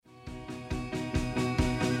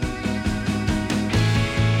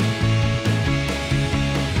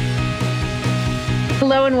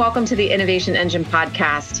Hello and welcome to the Innovation Engine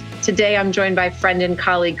podcast. Today I'm joined by friend and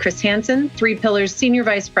colleague Chris Hansen, 3Pillars Senior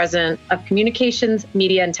Vice President of Communications,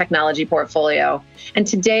 Media, and Technology Portfolio. And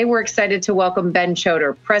today we're excited to welcome Ben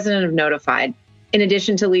Chodor, President of Notified. In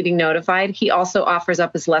addition to leading Notified, he also offers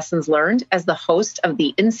up his lessons learned as the host of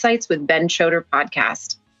the Insights with Ben Chodor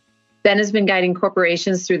podcast. Ben has been guiding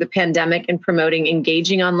corporations through the pandemic and promoting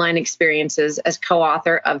engaging online experiences as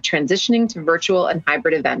co-author of Transitioning to Virtual and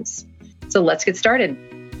Hybrid Events. So let's get started.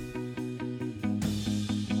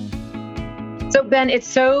 So Ben, it's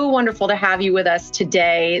so wonderful to have you with us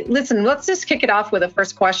today. Listen, let's just kick it off with a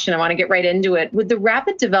first question. I want to get right into it. With the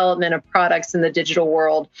rapid development of products in the digital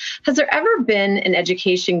world, has there ever been an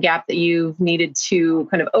education gap that you've needed to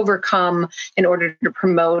kind of overcome in order to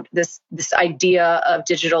promote this idea of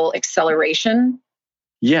digital acceleration?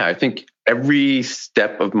 Yeah, I think every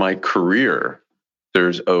step of my career,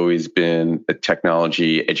 there's always been a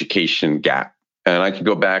technology education gap. And I could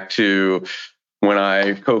go back to when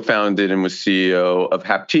I co-founded and was CEO of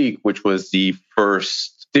Haptique, which was the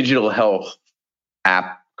first digital health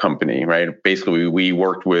app company, right? Basically, we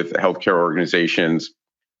worked with healthcare organizations,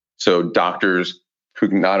 so doctors who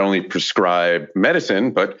can not only prescribe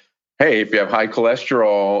medicine, but hey, if you have high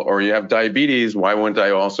cholesterol or you have diabetes, why wouldn't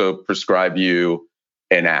I also prescribe you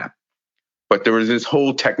an app? But there was this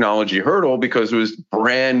whole technology hurdle because it was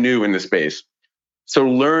brand new in the space. So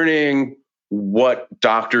learning what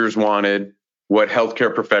doctors wanted, what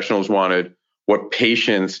healthcare professionals wanted, what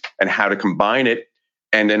patients, and how to combine it.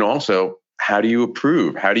 And then also, how do you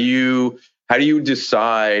approve? How do you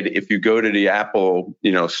decide if you go to the Apple,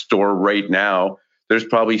 store right now, there's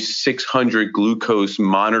probably 600 glucose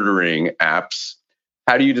monitoring apps.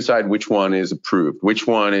 How do you decide which one is approved? Which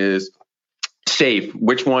one is safe?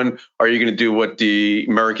 Which one are you going to do what the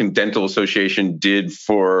American Dental Association did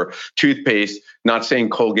for toothpaste, not saying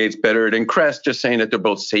Colgate's better than Crest, just saying that they're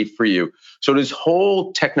both safe for you. So this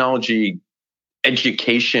whole technology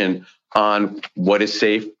education on what is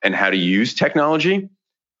safe and how to use technology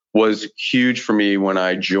was huge for me when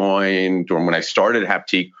I joined or when I started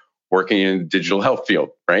Haptique working in the digital health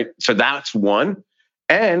field, right? So that's one.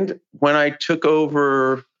 And when I took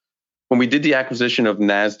over, when we did the acquisition of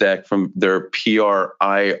NASDAQ from their PR,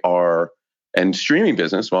 IR, and streaming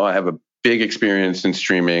business, well, I have a big experience in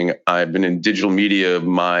streaming. I've been in digital media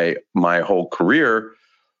my whole career,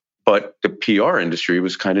 but the PR industry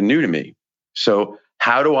was kind of new to me. So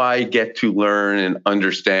how do I get to learn and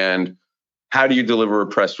understand how do you deliver a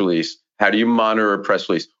press release? How do you monitor a press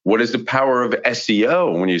release? What is the power of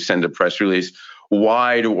SEO when you send a press release?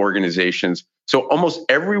 Why do organizations? So almost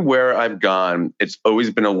everywhere I've gone, it's always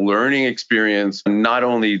been a learning experience, not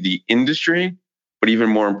only the industry, but even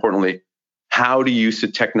more importantly, how the use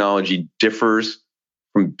of technology differs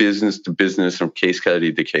from business to business, from case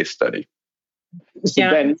study to case study. So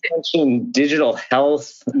Ben, you mentioned digital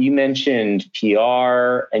health, you mentioned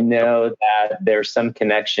PR. I know that there's some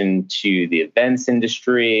connection to the events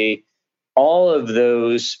industry. All of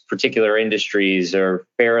those particular industries are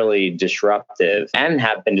fairly disruptive and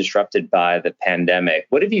have been disrupted by the pandemic.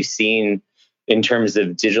 What have you seen in terms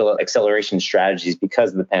of digital acceleration strategies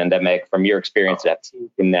because of the pandemic from your experience at Haptique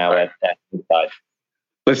and now at Notified?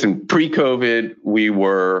 Listen, pre-COVID, we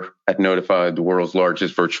were at Notified, the world's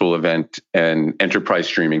largest virtual event and enterprise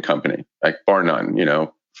streaming company, like bar none,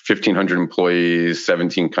 1,500 employees,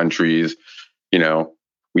 17 countries,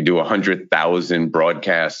 we do 100,000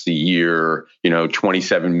 broadcasts a year,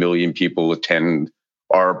 27 million people attend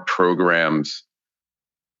our programs.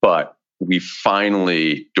 But we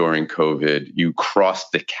finally, during COVID, you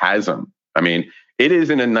crossed the chasm. I mean, it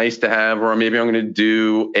isn't a nice to have, or maybe I'm going to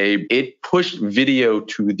do it pushed video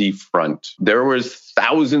to the front. There was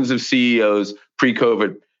thousands of CEOs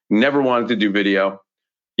pre-COVID, never wanted to do video.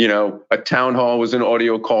 A town hall was an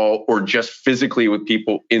audio call or just physically with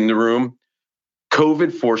people in the room.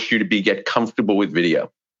 COVID forced you to get comfortable with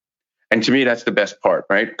video. And to me, that's the best part,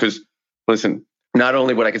 right? Because listen, not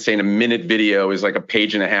only what I could say in a minute video is like a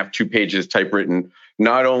page and a half, 2 pages typewritten.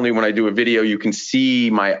 Not only when I do a video, you can see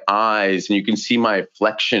my eyes and you can see my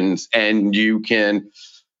inflections and you can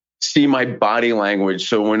see my body language.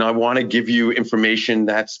 So when I want to give you information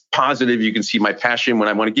that's positive, you can see my passion. When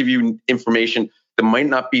I want to give you information that might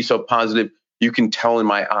not be so positive, you can tell in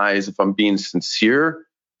my eyes if I'm being sincere.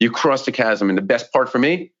 You cross the chasm. And the best part for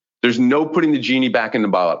me, there's no putting the genie back in the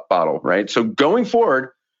bottle, right? So going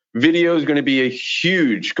forward, video is going to be a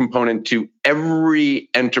huge component to every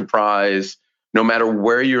enterprise, no matter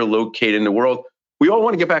where you're located in the world. We all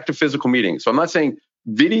want to get back to physical meetings. So I'm not saying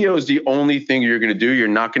video is the only thing you're going to do. You're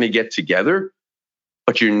not going to get together,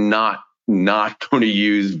 but you're not going to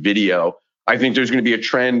use video. I think there's going to be a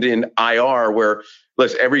trend in IR where,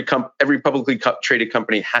 listen, every publicly traded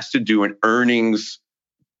company has to do an earnings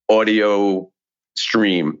audio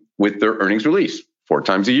stream with their earnings release 4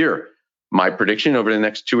 times a year. My prediction over the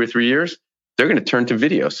next 2 or 3 years, they're going to turn to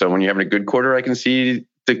video. So when you're having a good quarter, I can see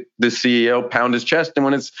the CEO pound his chest. And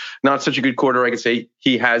when it's not such a good quarter, I can say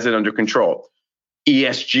he has it under control.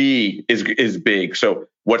 ESG is big. So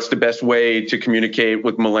what's the best way to communicate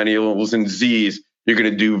with millennials and Zs? You're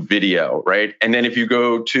going to do video, right? And then if you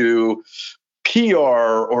go to PR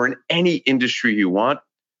or in any industry you want,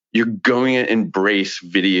 you're going to embrace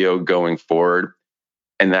video going forward.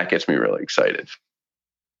 And that gets me really excited.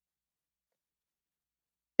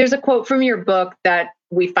 There's a quote from your book that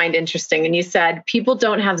we find interesting. And you said, people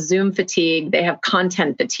don't have Zoom fatigue, they have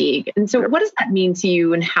content fatigue. And so what does that mean to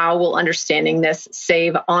you, and how will understanding this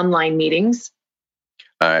save online meetings?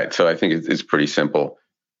 All right. So I think it's pretty simple.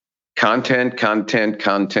 Content.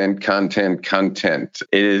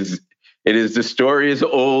 It is the story as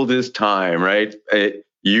old as time, right?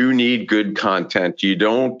 You need good content. You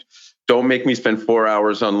don't make me spend 4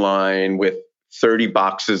 hours online with 30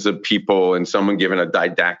 boxes of people and someone giving a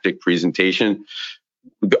didactic presentation.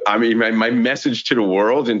 I mean, my message to the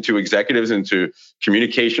world and to executives and to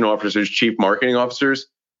communication officers, chief marketing officers,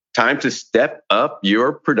 time to step up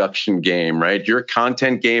your production game, right? Your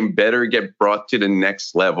content game better get brought to the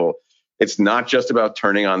next level. It's not just about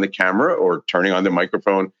turning on the camera or turning on the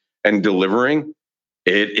microphone and delivering.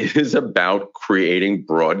 It is about creating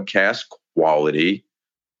broadcast quality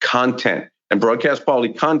content. And broadcast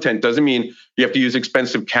quality content doesn't mean you have to use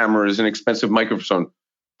expensive cameras and expensive microphones.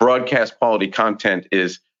 Broadcast quality content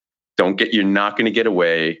is you're not going to get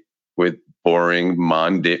away with boring,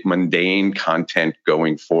 mundane content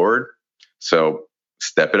going forward. So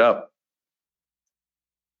step it up.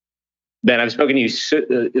 Ben, I've spoken to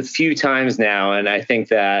you a few times now, and I think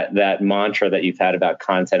that mantra that you've had about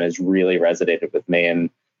content has really resonated with me. And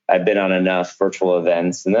I've been on enough virtual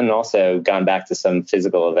events and then also gone back to some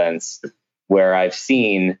physical events where I've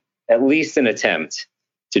seen at least an attempt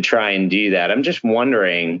to try and do that. I'm just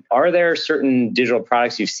wondering, are there certain digital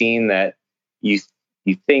products you've seen that you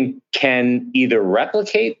think can either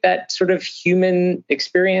replicate that sort of human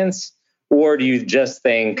experience, or do you just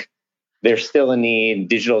think there's still a need,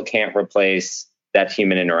 digital can't replace that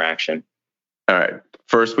human interaction? All right.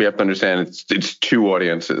 First, we have to understand it's 2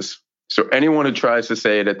 audiences. So anyone who tries to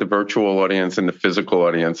say that the virtual audience and the physical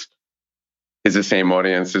audience is the same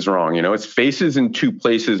audience is wrong. It's faces in 2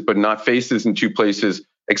 places, but not faces in 2 places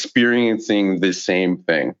experiencing the same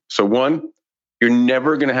thing. So one, you're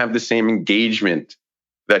never going to have the same engagement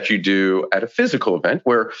that you do at a physical event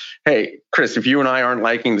where, hey, Chris, if you and I aren't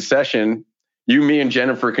liking the session, you, me, and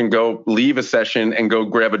Jennifer can go leave a session and go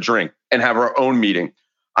grab a drink and have our own meeting.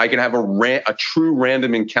 I can have a true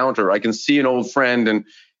random encounter. I can see an old friend. And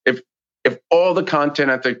if all the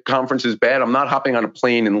content at the conference is bad, I'm not hopping on a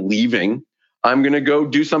plane and leaving. I'm going to go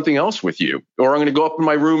do something else with you, or I'm going to go up in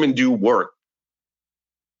my room and do work.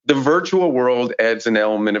 The virtual world adds an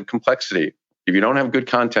element of complexity. If you don't have good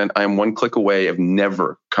content, I am 1 click away of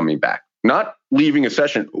never coming back. Not leaving a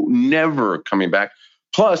session, never coming back.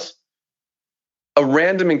 Plus, a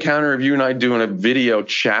random encounter of you and I doing a video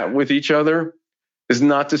chat with each other is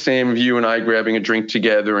not the same as you and I grabbing a drink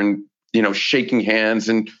together and, shaking hands.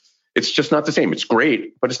 And it's just not the same. It's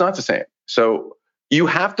great, but it's not the same. So you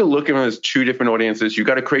have to look at them as 2 different audiences. You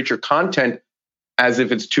got to create your content as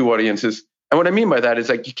if it's 2 audiences. And what I mean by that is,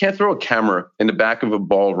 like, you can't throw a camera in the back of a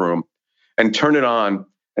ballroom and turn it on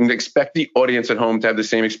and expect the audience at home to have the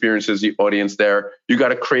same experience as the audience there. You got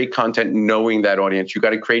to create content knowing that audience. You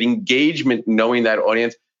got to create engagement knowing that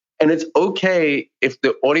audience. And it's okay if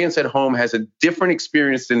the audience at home has a different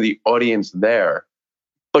experience than the audience there,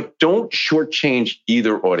 but don't shortchange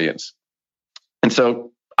either audience. And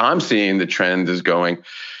so I'm seeing the trend is going,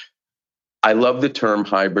 I love the term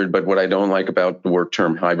hybrid, but what I don't like about the word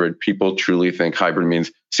term hybrid, people truly think hybrid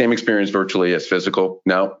means same experience virtually as physical.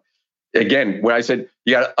 Now, again, when I said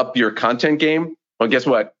you got to up your content game, well, guess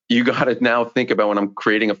what? You got to now think about when I'm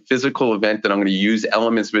creating a physical event that I'm going to use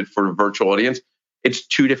elements of it for a virtual audience, it's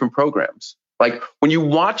 2 different programs. Like when you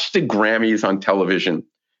watch the Grammys on television,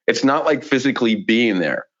 it's not like physically being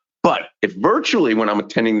there. But if virtually, when I'm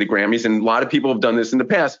attending the Grammys, and a lot of people have done this in the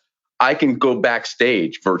past, I can go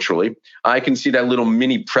backstage virtually. I can see that little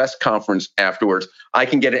mini press conference afterwards. I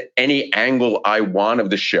can get at any angle I want of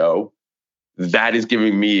the show. That is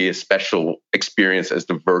giving me a special experience as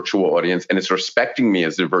the virtual audience, and it's respecting me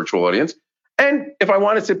as the virtual audience. And if I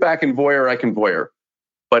want to sit back and voyeur, I can voyeur.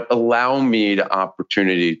 But allow me the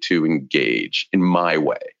opportunity to engage in my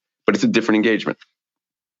way. But it's a different engagement.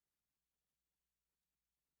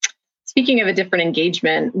 Speaking of a different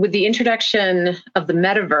engagement, with the introduction of the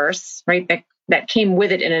metaverse, right, that came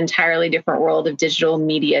with it an entirely different world of digital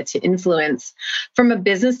media to influence. From a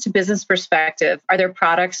business to business perspective, are there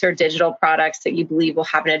products or digital products that you believe will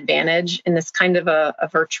have an advantage in this kind of a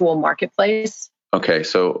virtual marketplace? Okay,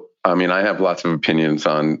 so I mean, I have lots of opinions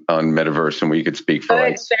on metaverse, and we could speak for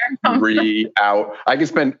like 3 hours. I could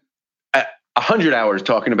spend 100 hours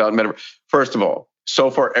talking about metaverse. First of all,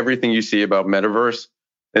 so far everything you see about metaverse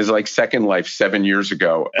is like Second Life 7 years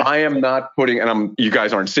ago. I am not putting, and you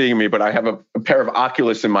guys aren't seeing me, but I have a pair of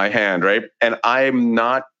Oculus in my hand, right? And I'm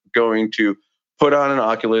not going to put on an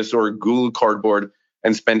Oculus or a Google Cardboard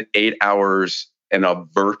and spend 8 hours in a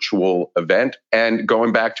virtual event. And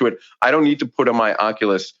going back to it, I don't need to put on my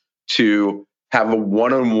Oculus to have a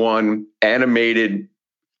one-on-one animated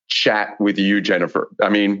chat with you, Jennifer. I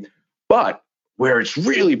mean, but where it's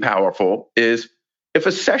really powerful is if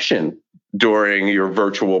a session during your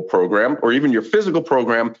virtual program or even your physical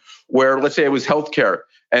program, where let's say it was healthcare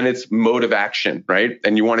and it's mode of action, right?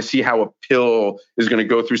 And you want to see how a pill is going to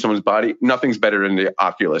go through someone's body, nothing's better than the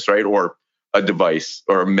Oculus, right? Or a device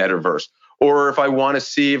or a metaverse. Or if I want to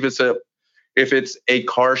see if it's a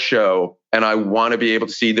car show and I want to be able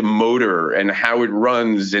to see the motor and how it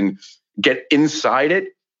runs and get inside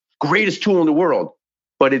it, greatest tool in the world.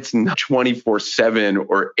 But it's not 24/7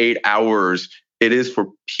 or 8 hours. It is for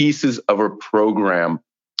pieces of a program.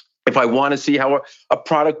 If I want to see how a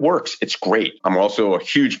product works, it's great. I'm also a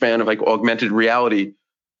huge fan of like augmented reality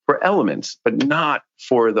for elements, but not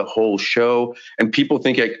for the whole show. And people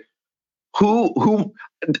think like, who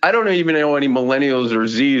I don't even know any millennials or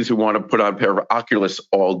Zs who want to put on a pair of Oculus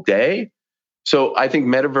all day. So I think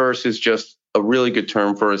metaverse is just a really good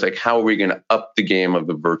term for us. Like, how are we going to up the game of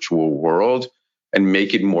the virtual world and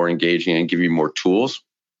make it more engaging and give you more tools?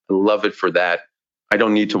 I love it for that. I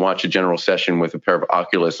don't need to watch a general session with a pair of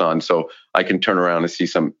Oculus on, so I can turn around and see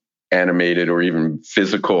some animated or even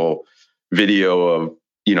physical video of,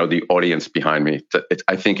 you know, the audience behind me.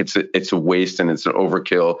 I think it's a waste and it's an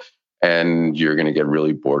overkill, and you're going to get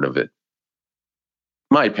really bored of it.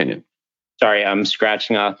 My opinion. Sorry, I'm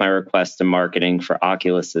scratching off my request to marketing for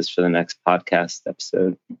Oculuses for the next podcast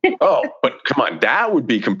episode. Oh, but come on, that would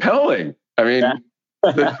be compelling. I mean,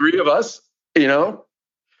 the three of us, you know.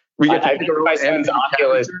 I've used my son's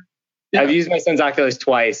Oculus. Yeah. I've used my son's Oculus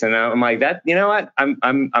twice, and I'm like, that. You know what?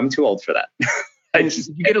 I'm too old for that.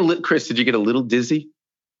 Chris? Did you get a little dizzy?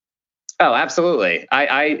 Oh, absolutely.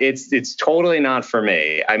 It's totally not for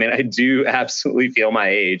me. I mean, I do absolutely feel my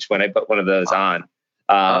age when I put one of those on.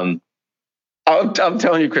 I'm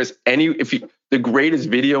telling you, Chris. The greatest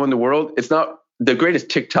video in the world. It's not the greatest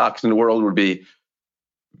TikToks in the world would be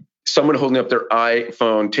someone holding up their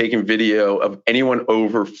iPhone, taking video of anyone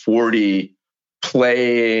over 40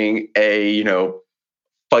 playing a, you know,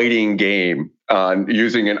 fighting game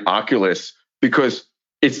using an Oculus, because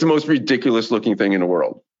it's the most ridiculous looking thing in the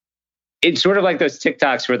world. It's sort of like those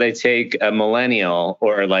TikToks where they take a millennial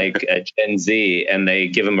or like a Gen Z and they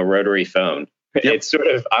give them a rotary phone. Yep. It's sort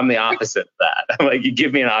of, I'm the opposite of that. I'm like, you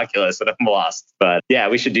give me an Oculus and I'm lost. But yeah,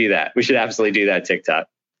 we should do that. We should absolutely do that TikTok.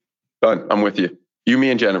 Done. I'm with you. You,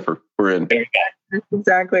 me, and Jennifer, we're in.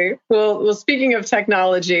 Exactly. Well, speaking of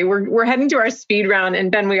technology, we're heading to our speed round.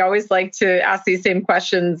 And Ben, we always like to ask these same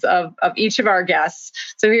questions of each of our guests.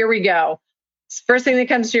 So here we go. First thing that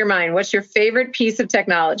comes to your mind, what's your favorite piece of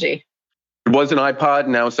technology? It was an iPod,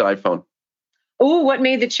 now it's an iPhone. Oh, what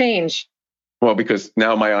made the change? Well, because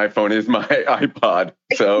now my iPhone is my iPod.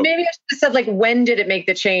 So maybe I should have said, like, when did it make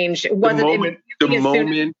the change? The moment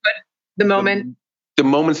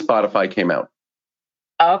Spotify came out.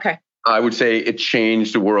 Oh, okay. I would say it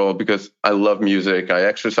changed the world because I love music. I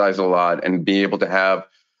exercise a lot, and being able to have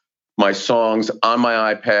my songs on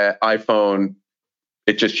my iPhone,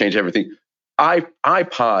 it just changed everything.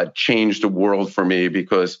 iPod changed the world for me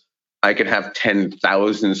because I could have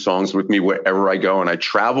 10,000 songs with me wherever I go, and I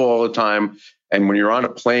travel all the time. And when you're on a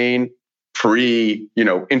plane,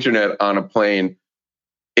 internet on a plane,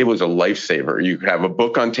 it was a lifesaver. You could have a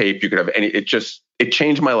book on tape. You could have it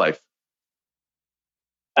changed my life.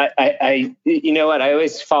 You know what? I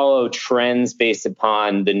always follow trends based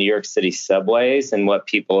upon the New York City subways and what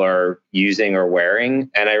people are using or wearing.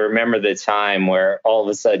 And I remember the time where all of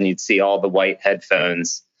a sudden you'd see all the white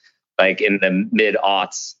headphones, like in the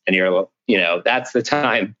mid-aughts, and you're, that's the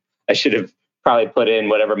time I should have probably put in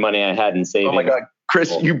whatever money I had in savings. Oh my God,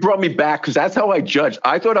 Chris, you brought me back, because that's how I judged.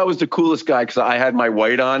 I thought I was the coolest guy because I had my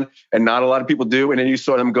white on, and not a lot of people do. And then you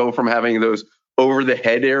saw them go from having those over the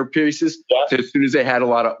head earpieces to as soon as they had a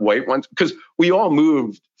lot of white ones, because we all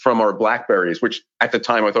moved from our Blackberries, which at the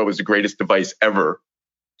time I thought was the greatest device ever,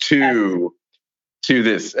 to to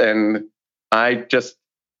this. And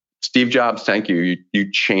Steve Jobs, thank you.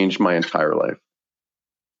 You changed my entire life.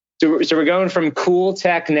 So we're going from cool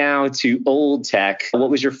tech now to old tech.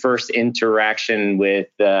 What was your first interaction with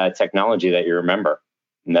technology that you remember?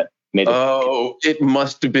 And that made it? Oh, it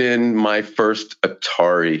must have been my first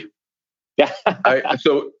Atari. Yeah.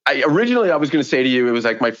 Originally I was going to say to you, it was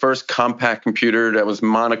like my first compact computer that was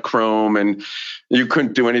monochrome and you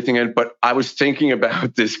couldn't do anything in it. But I was thinking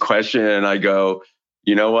about this question and I go,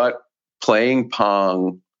 you know what? Playing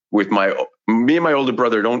Pong with me and my older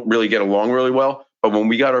brother don't really get along really well. But when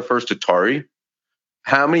we got our first Atari,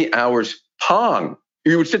 how many hours Pong?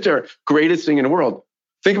 You would sit there, greatest thing in the world.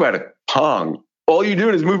 Think about it, Pong. All you're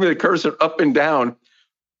doing is moving the cursor up and down.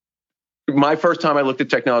 My first time I looked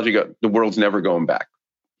at technology, the world's never going back.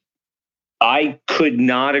 I could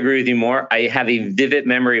not agree with you more. I have a vivid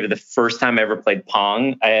memory of the first time I ever played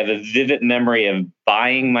Pong. I have a vivid memory of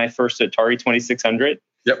buying my first Atari 2600.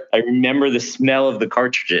 Yep. I remember the smell of the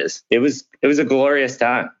cartridges. It was a glorious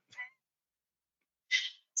time.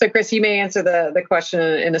 So, Chris, you may answer the question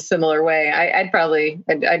in a similar way. I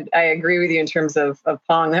agree with you in terms of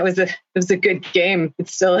Pong. It was a good game. It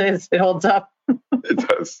still is. It holds up. It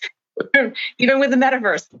does. Even with the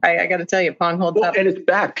metaverse, I got to tell you, Pong holds up. And it's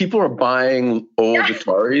back. People are buying old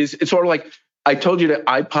Ataris. It's sort of like I told you that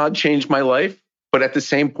iPod changed my life, but at the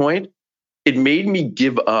same point, it made me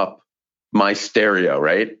give up my stereo,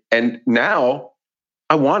 right? And now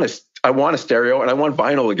I want a stereo and I want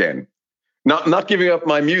vinyl again. Not giving up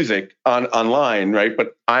my music online, right?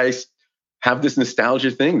 But I have this nostalgia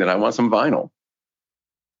thing that I want some vinyl.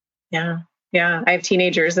 Yeah. I have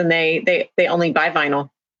teenagers and they only buy vinyl.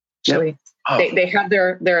 Actually, yep. Oh. They have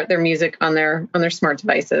their music on their smart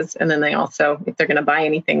devices, and then they also, if they're going to buy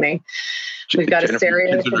anything, we've got a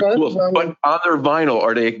stereo for both. Cool. But on their vinyl,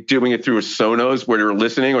 are they doing it through a Sonos where they're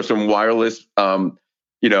listening, or some wireless,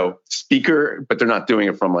 speaker? But they're not doing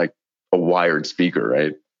it from like a wired speaker,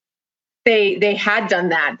 right? They had done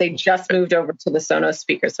that. They just moved over to the Sonos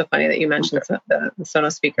speaker. So funny that you mentioned the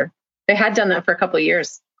Sonos speaker. They had done that for a couple of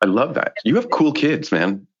years. I love that. You have cool kids,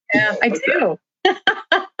 man. Yeah, I do.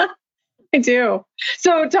 I do.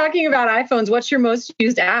 So talking about iPhones, what's your most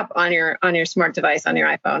used app on your smart device on your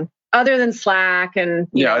iPhone, other than Slack and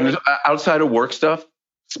and outside of work stuff?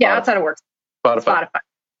 Outside of work. Spotify.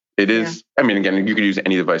 It is. Yeah. I mean, again, you could use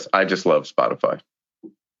any device. I just love Spotify.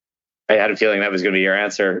 I had a feeling that was going to be your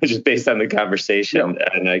answer, just based on the conversation,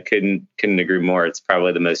 and I couldn't agree more. It's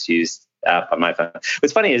probably the most used app on my phone.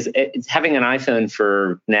 What's funny is it's having an iPhone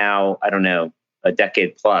for now, I don't know, a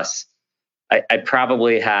decade plus. I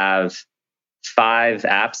probably have 5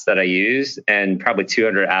 apps that I use and probably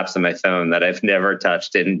 200 apps on my phone that I've never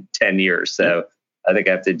touched in 10 years. So I think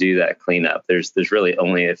I have to do that cleanup. There's really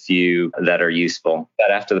only a few that are useful.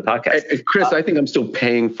 But after the podcast, Chris, I think I'm still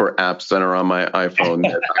paying for apps that are on my iPhone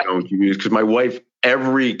that I don't use, because my wife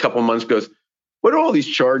every couple of months goes, "What are all these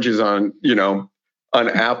charges on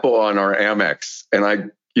Apple on our Amex?"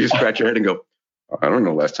 And you scratch your head and go, "I don't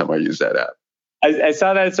know last time I used that app." I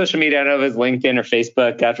saw that on social media. I don't know if it was LinkedIn or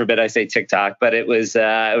Facebook. God forbid I say TikTok, but it was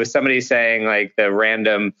somebody saying like the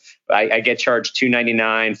random. I get charged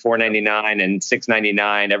 $2.99, $4.99, and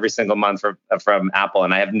 $6.99 every single month from Apple,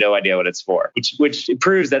 and I have no idea what it's for. Which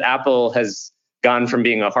proves that Apple has gone from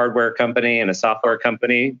being a hardware company and a software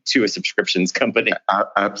company to a subscriptions company.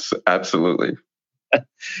 Absolutely.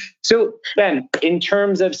 So Ben, in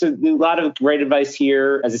terms of, a lot of great advice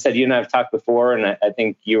here. As I said, you and I have talked before, and I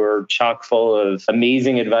think you're chock full of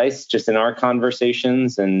amazing advice just in our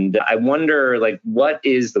conversations. And I wonder, what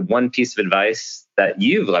is the one piece of advice that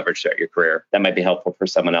you've leveraged throughout your career that might be helpful for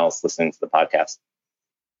someone else listening to the podcast?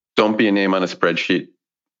 Don't be a name on a spreadsheet.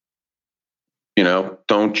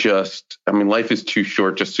 Life is too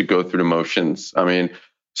short just to go through the motions.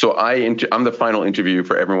 So I'm the final interview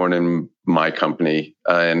for everyone in my company.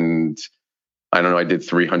 And I don't know, I did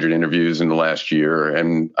 300 interviews in the last year.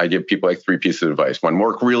 And I give people 3 pieces of advice. 1,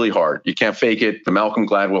 work really hard. You can't fake it. The Malcolm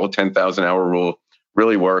Gladwell 10,000 hour rule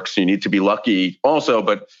really works. You need to be lucky also,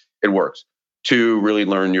 but it works. 2, really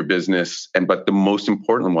learn your business. But the most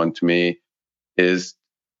important one to me is,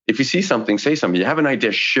 if you see something, say something. You have an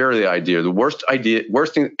idea, share the idea. The worst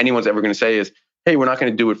thing anyone's ever going to say is, "Hey, we're not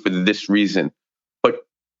going to do it for this reason."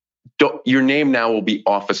 Your name now will be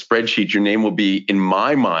off a spreadsheet. Your name will be in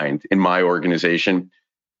my mind, in my organization.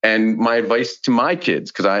 And my advice to my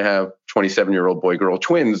kids, because I have 27-year-old boy-girl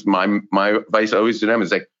twins, my advice always to them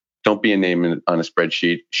is don't be a name on a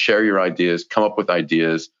spreadsheet. Share your ideas, come up with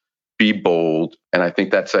ideas, be bold. And I think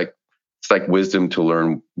that's it's wisdom to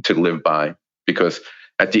learn to live by, because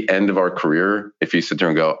at the end of our career, if you sit there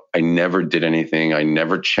and go, I never did anything, I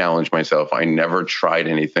never challenged myself, I never tried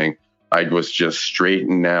anything, I was just straight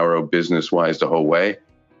and narrow business-wise the whole way,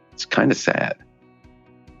 it's kind of sad.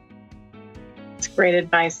 It's great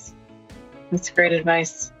advice. It's great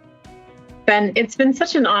advice. Ben, it's been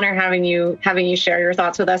such an honor having you share your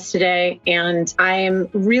thoughts with us today. And I am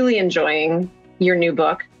really enjoying your new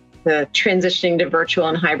book, The Transitioning to Virtual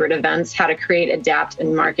and Hybrid Events, How to Create, Adapt,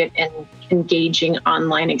 and Market an Engaging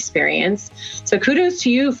Online Experience. So kudos to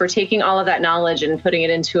you for taking all of that knowledge and putting it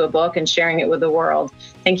into a book and sharing it with the world.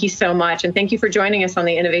 Thank you so much. And thank you for joining us on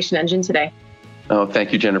the Innovation Engine today. Oh,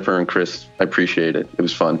 thank you, Jennifer and Chris. I appreciate it. It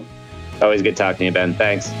was fun. Always good talking to you, Ben.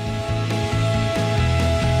 Thanks.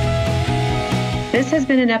 This has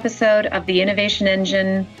been an episode of The Innovation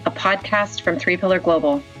Engine, a podcast from 3 Pillar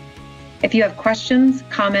Global. If you have questions,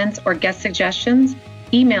 comments, or guest suggestions,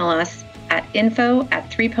 email us at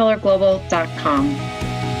info@3pillarglobal.com.